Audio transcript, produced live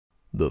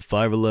The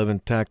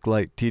 511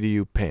 Taclite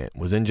TDU Pant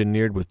was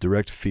engineered with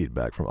direct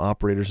feedback from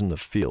operators in the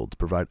field to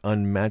provide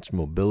unmatched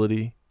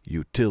mobility,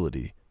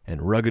 utility,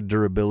 and rugged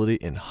durability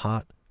in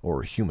hot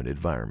or humid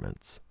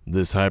environments.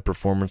 This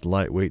high-performance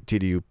lightweight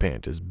TDU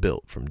pant is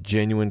built from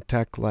genuine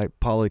Taclite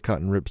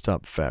polycotton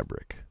ripstop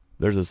fabric.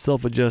 There's a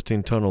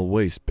self-adjusting tunnel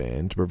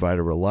waistband to provide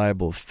a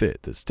reliable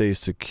fit that stays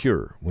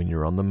secure when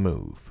you're on the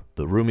move.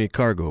 The roomy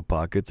cargo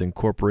pockets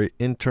incorporate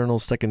internal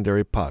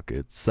secondary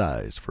pockets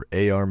sized for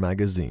AR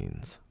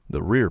magazines.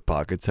 The rear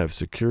pockets have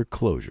secure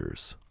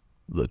closures.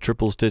 The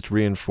triple-stitch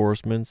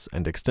reinforcements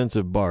and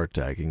extensive bar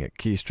tagging at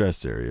key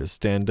stress areas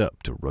stand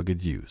up to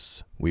rugged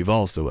use. We've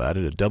also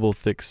added a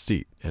double-thick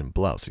seat and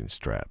blousing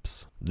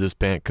straps. This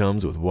pant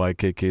comes with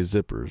YKK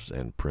zippers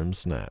and prim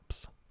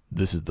snaps.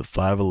 This is the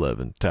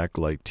 511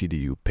 Taclite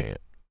TDU Pant.